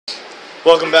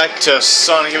Welcome back to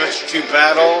Sonic Adventure 2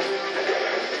 Battle.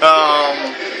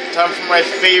 Time for my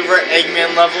favorite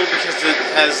Eggman level because it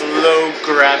has low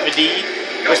gravity,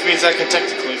 which means I can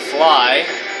technically fly.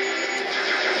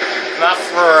 Not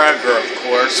forever, of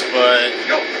course, but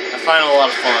I find it a lot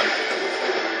of fun.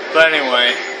 But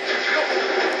anyway,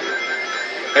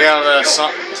 I got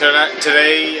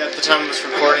today, at the time of this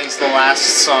recording, is the last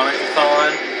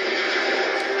Sonic-a-thon.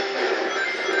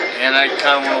 And I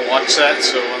kind of want to watch that,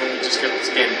 so why don't we just get this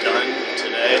game done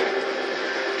today?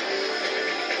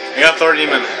 I got 30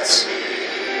 minutes.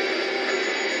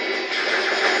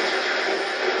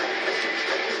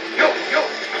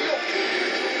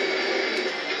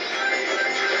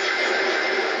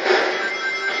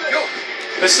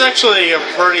 This is actually a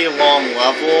pretty long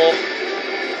level.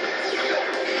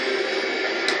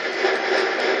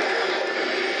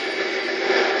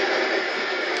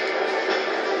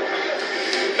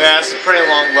 Yeah, it's a pretty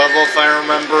long level if I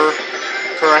remember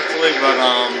correctly, but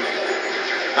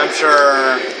I'm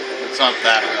sure it's not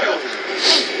that bad.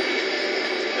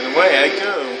 And away I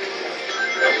go.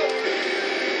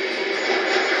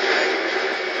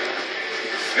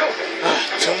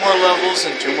 Two more levels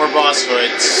and two more boss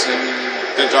fights in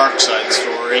the Dark Side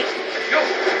story.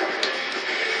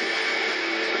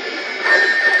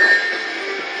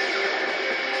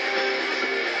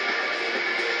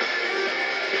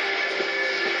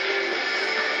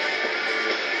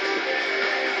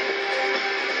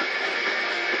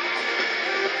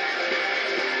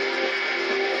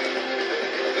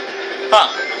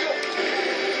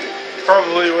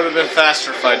 Probably would have been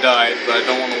faster if I died, but I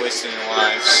don't want to waste any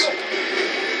lives.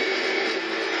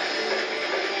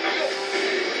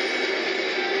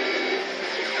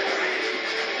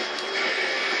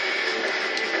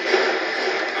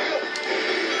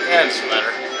 Yeah, it doesn't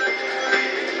matter.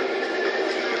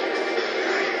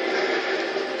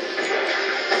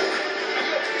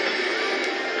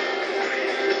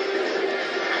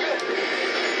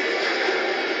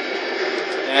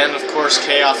 And of course,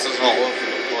 chaos is all over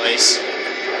the place.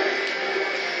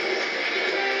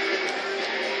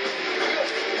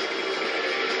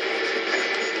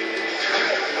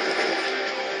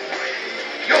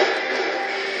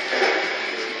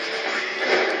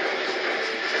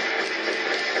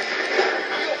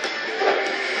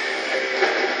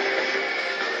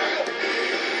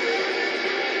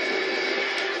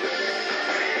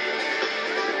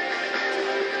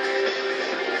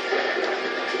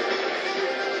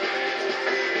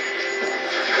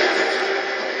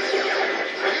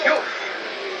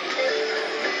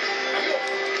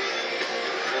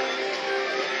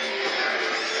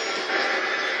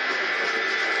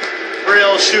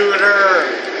 Real shooter!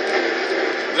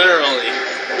 Literally.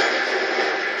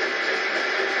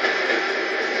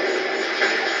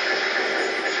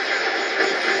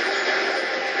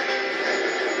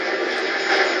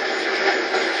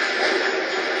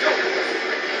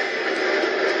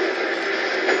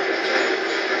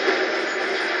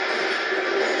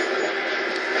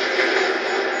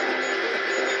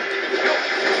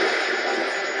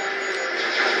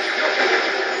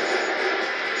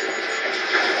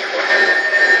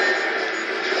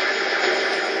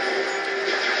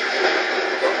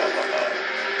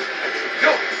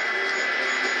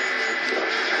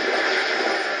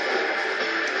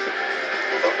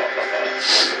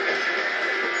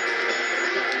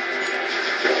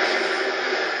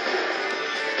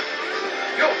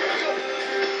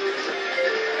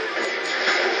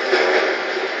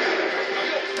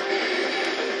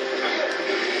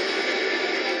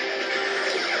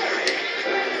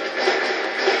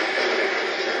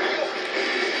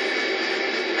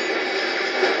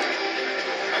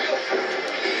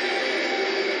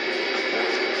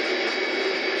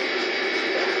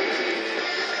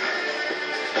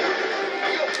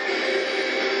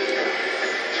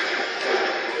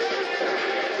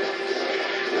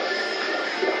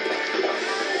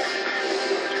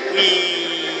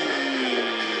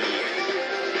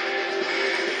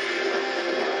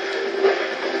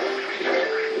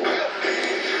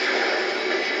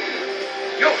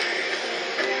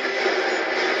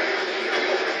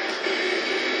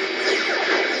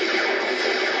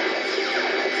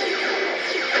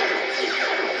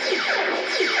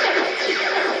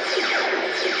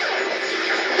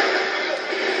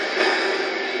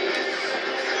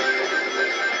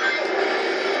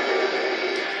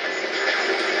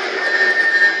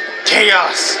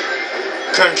 Chaos!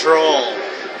 Control!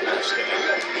 No, just kidding.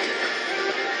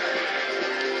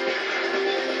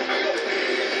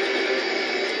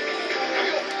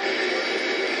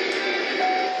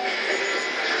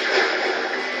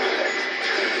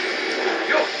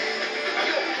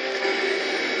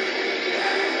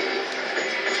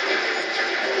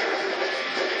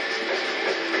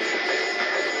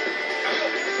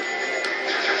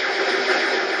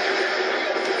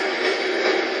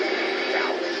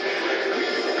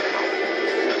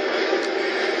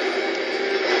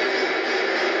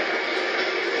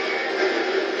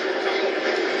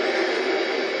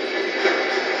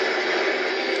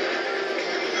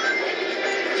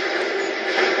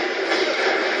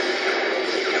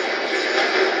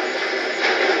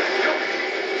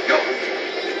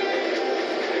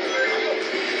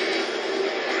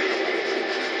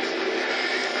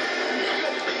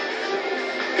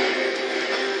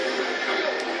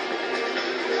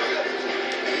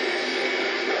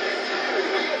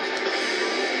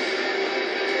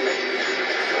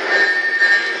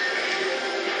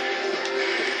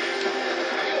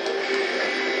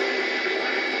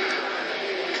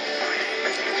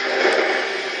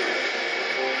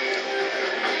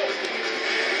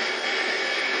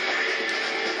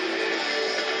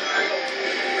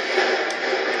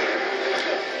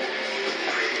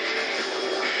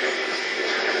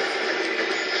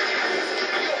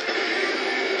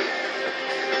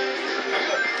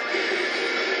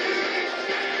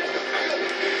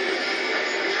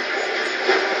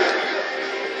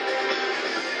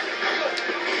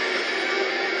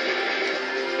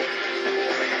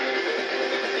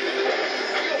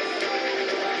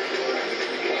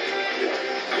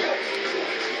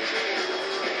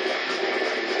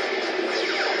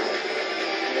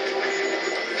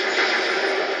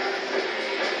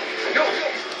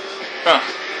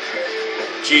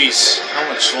 Jeez, how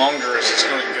much longer is this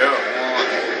going to go on?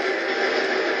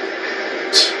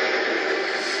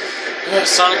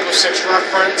 Sonic 06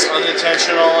 reference,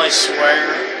 unintentional, I swear.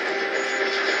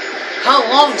 How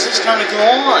long is this going to go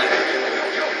on?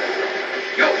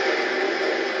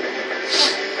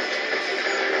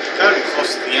 Gotta be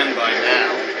close to the end by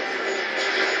now.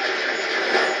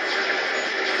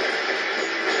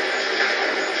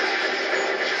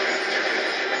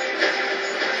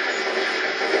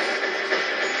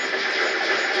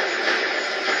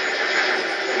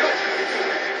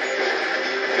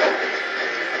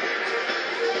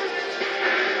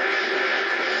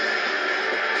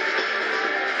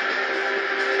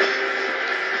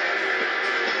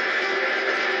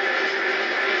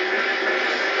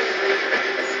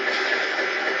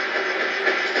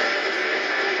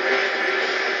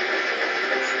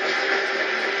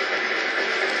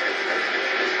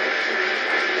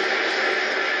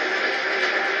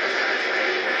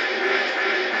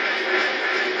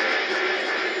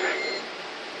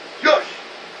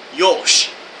 Yosh!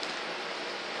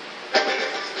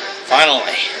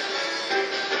 Finally.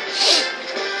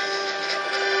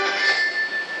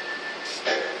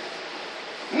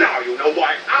 Now you know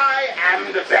why I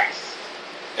am the best.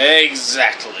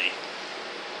 Exactly.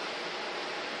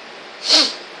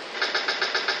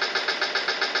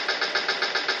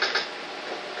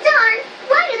 Darn!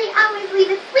 Why do they always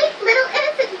leave a sweet little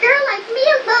innocent girl like me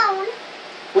alone?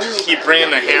 Well, Keep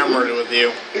bringing the hammer with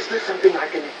you. is there something I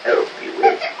can help you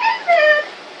with? Mr. Edward!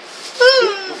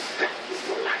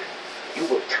 You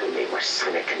will tell me where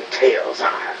Sonic and Tails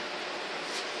are.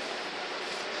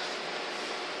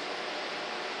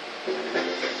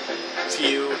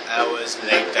 Few hours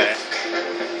later.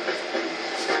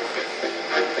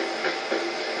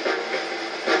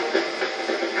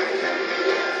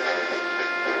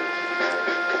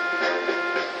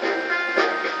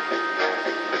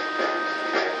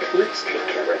 Let's take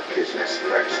care of business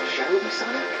first, shall we,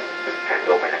 Sonic? Hand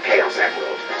over the Chaos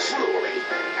Emerald slowly,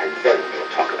 and then we'll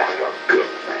talk about your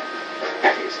girlfriend.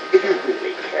 That is, if you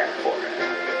really care for her.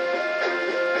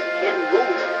 Can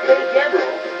move fake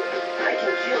emerald. I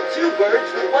can kill 2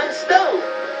 birds with 1 stone.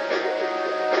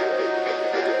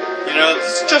 You know,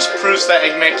 this just proves that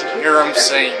Eggman can hear him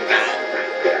saying that.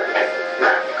 There and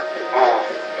back off.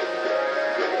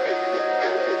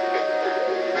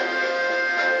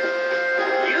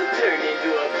 You turned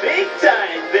into a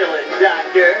big-time villain,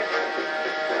 Doctor.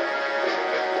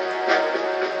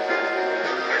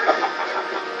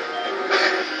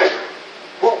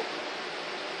 Whoa.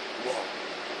 Whoa.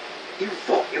 You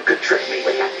thought you could trick me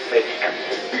with that fake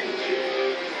emerald, didn't you?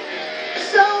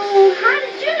 So, how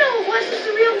did you know it wasn't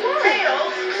the real one?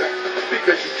 Tails!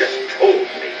 Because you just told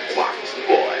me, Box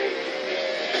Boy.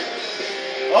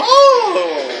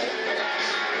 Oh!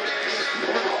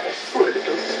 Now, for a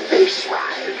little space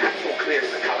ride, that will clear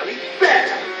the colony fair.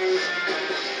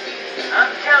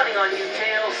 I'm counting on you,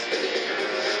 Tails.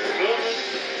 Amy,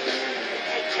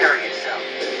 take care of yourself.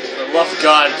 For the love of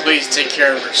God, please take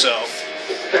care of yourself.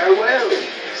 Farewell,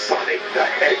 Sonic the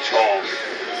Hedgehog.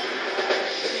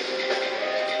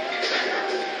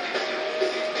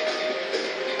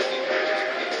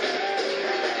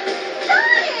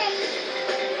 Sonic!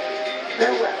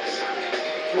 Farewell, Sonic,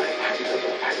 my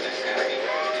admirable adversary.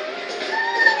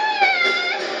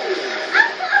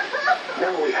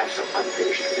 Now we have some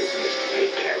unfinished business to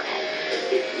take care of.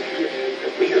 If you give me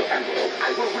the real emerald,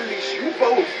 I will release you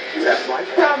both. That's my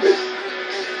promise.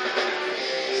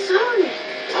 Sonic!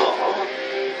 Oh,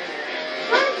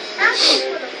 Sonic's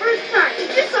asking for the first time to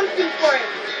do something for him.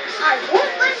 I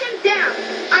won't let him down.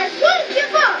 I won't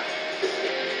give up.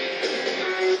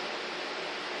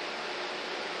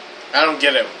 I don't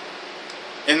get it.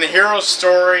 In the hero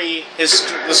story, the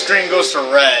screen goes to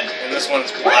red, and this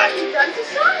one's What black. have you done to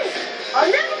Sonic? I'll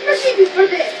never forgive you for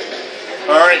this.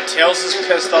 Alright, Tails is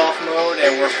pissed off mode,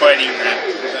 and we're fighting that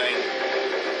thing.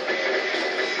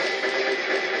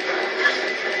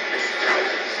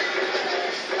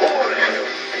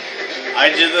 I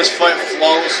did this fight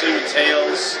flawlessly with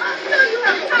Tails. I'll show you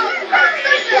how powerful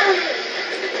I'm going.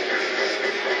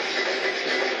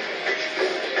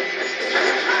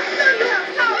 I'll show you how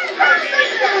powerful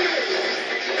I'm going.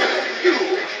 you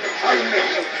are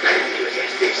making good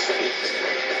at this feat.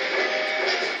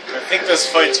 I think this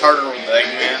fight's harder with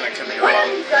Eggman, I could be What have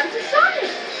wrong. you done to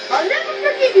Sonic? I'll never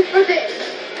forgive you for this.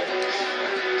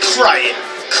 Cry it!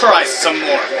 Cry some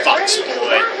more, Fox Ready to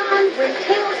Boy! log on when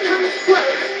Tails comes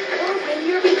close, or when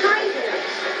you're behind him.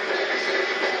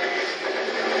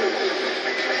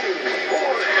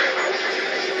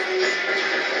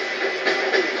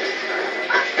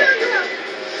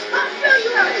 I'll show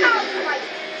you how powerful I am.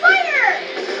 Fire!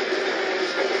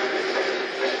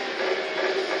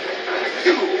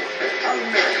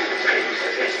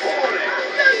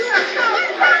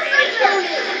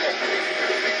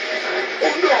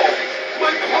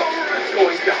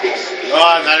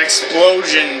 that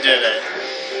explosion did it.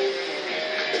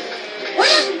 What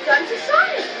have you done to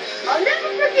Sonic? I'll never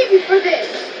forgive you for this.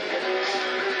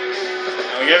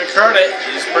 I'll give it credit,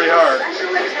 he's pretty hard.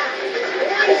 Special attack.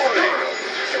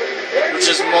 Which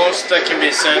is most that can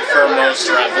be said for most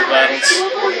raffle battles.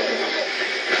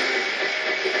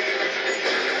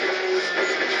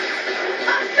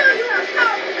 I'll show you how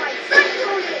powerful my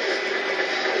cyclone is.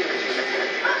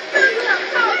 I'll show you how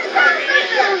powerful my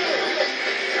cyclone is.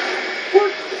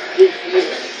 What is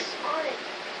this? Sonic.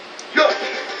 Good.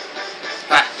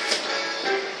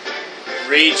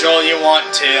 Rage all you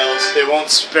want, Tails. They won't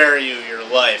spare you your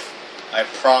life. I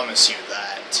promise you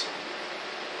that.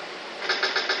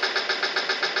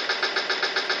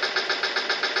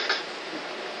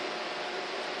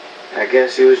 I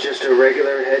guess he was just a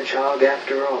regular hedgehog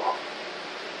after all.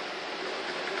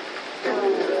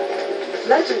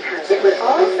 Legend has it when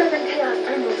all 7 Chaos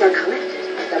Emeralds are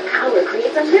collected, the power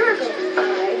creates a miracle.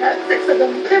 I have 6 of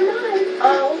them. They're mine.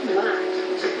 All mine.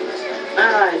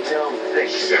 I don't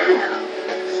think so. Shadow.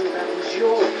 So that was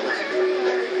your plan.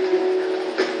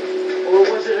 Or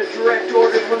was it a direct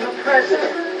order from the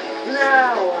president?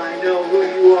 Now I know who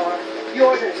you are.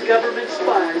 You're that government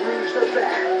spy, Rouge the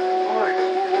Bat, aren't you?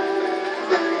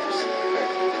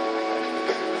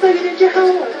 So you did your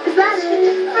homework. Is that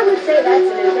it? I would say that's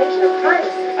an invasion of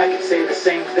privacy. I could say the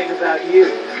same thing about you.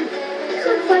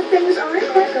 Looks like things aren't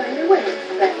quite going your way.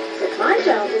 But since my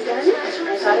job is done,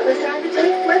 I thought it was time to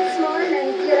take Flipsmart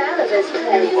and get out of this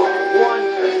place. You are one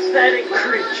pathetic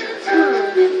creature.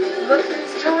 Look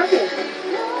who's talking.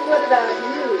 What about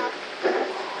you?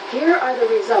 Here are the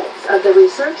results of the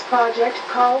research project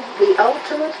called the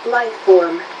Ultimate Life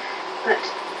Form. But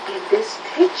if this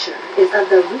picture is of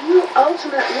the real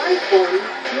ultimate life form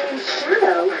named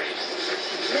Shadow,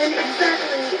 then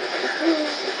exactly who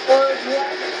or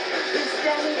what is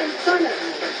standing in front of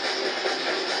me?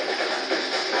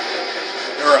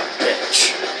 You're a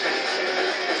bitch.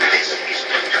 This is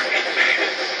Dr. Eggman.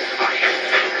 I have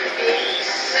found all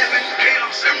 7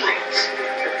 Chaos Emeralds.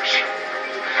 Shit.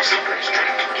 Somebody's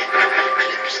trying to get me that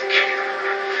Eclipse cannon.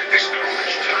 There's not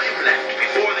much time left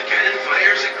before the cannon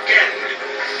fires again.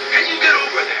 Can you get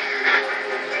over there?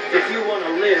 If you want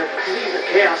to live, leave the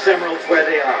Chaos Emeralds where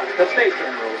they are. The fake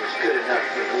emerald is good enough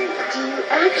for you. Do you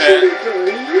actually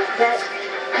believe that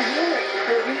you're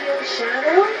the real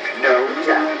Shadow? No Even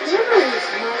doubt. your memories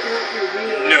might not be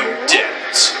real. No you know?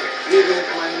 doubt. Even if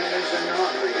my memories are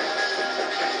not real,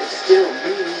 it's still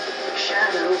me,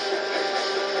 Shadow,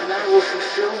 and I will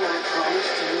fulfill my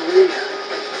promise to Maria.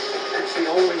 That's the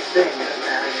only thing that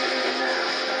matters to me now.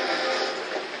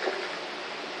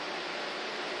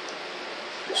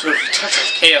 So if you touch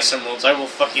with Chaos Emeralds, I will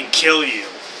fucking kill you.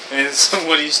 Is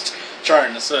what he's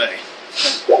trying to say.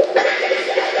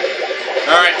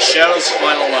 Alright, Shadow's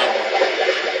final level.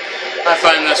 I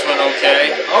find this one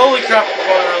okay. Holy crap, we're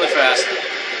going really fast.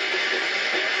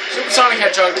 Supersonic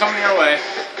Hedgehog coming your way.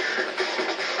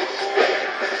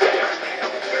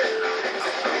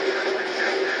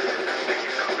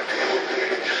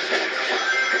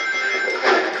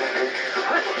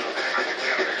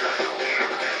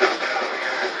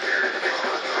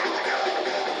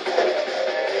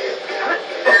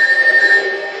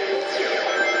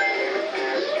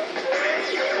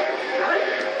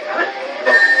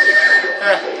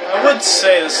 I would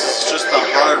say this is just the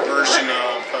hard version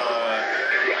of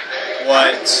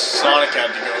what Sonic had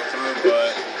to go through,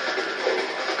 but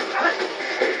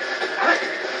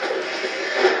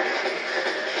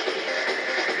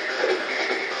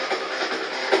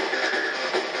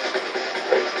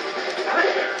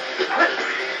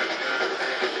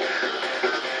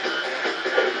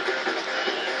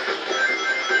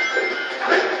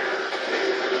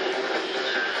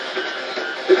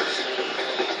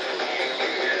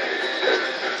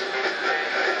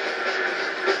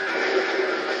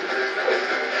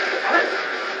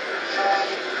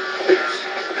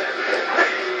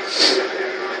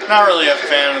not really a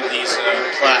fan of these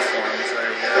platforms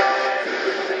right here.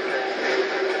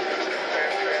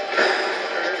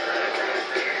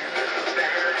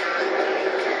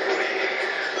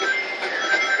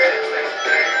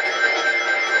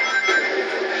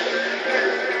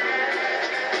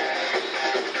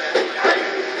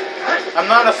 I'm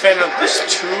not a fan of this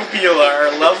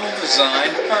tubular level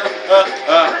design.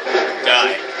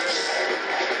 Die.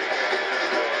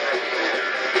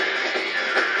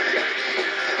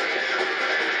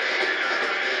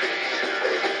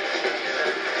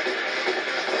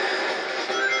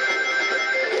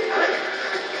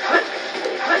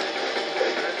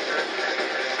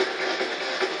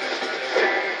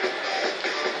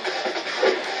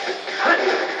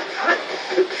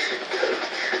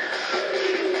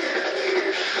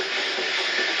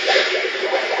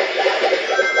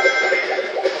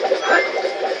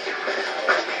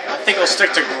 I'll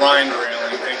stick to grind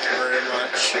railing, thank you very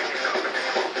much.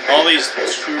 All these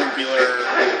tubular...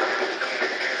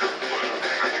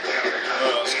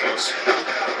 Oh, that was close.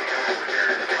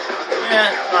 Yeah,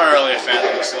 not really a fan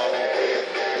of this level.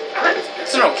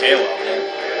 It's an okay level.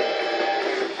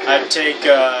 I'd take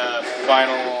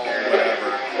final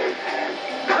whatever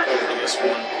over this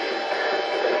one.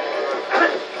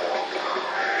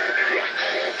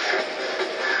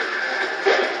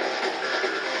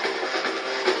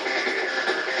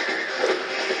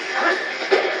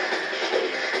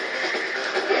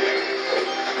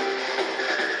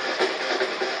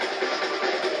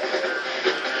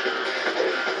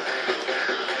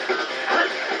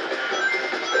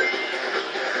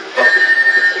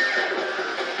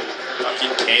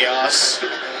 Chaos.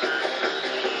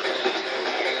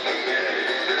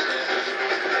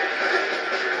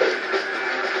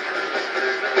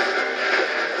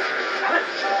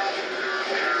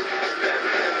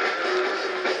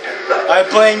 I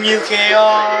blame you,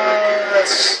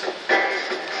 Chaos!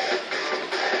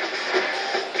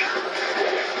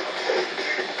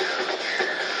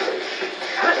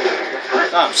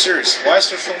 No, I'm serious. Why is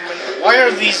there so many? Why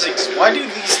do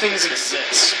these things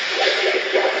exist?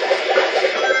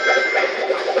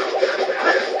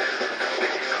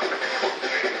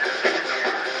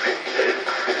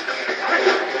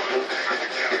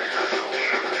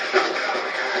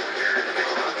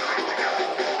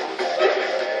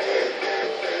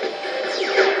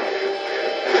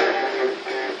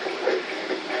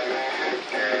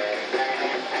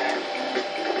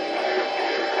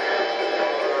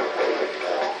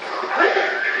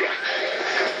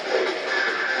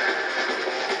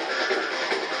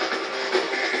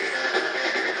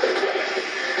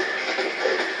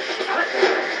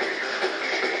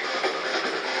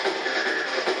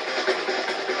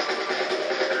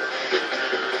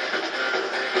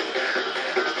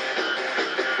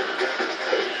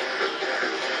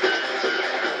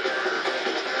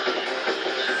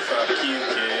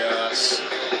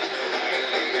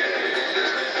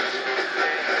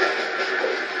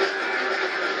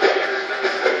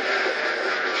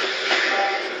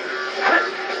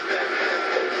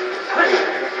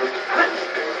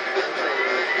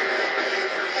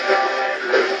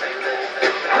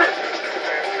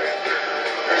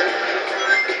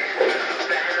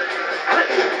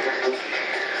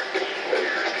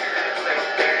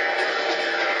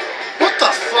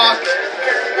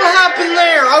 What happened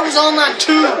there? I was on that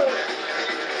too.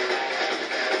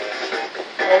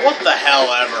 Well, what the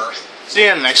hell ever. See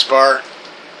you in the next part.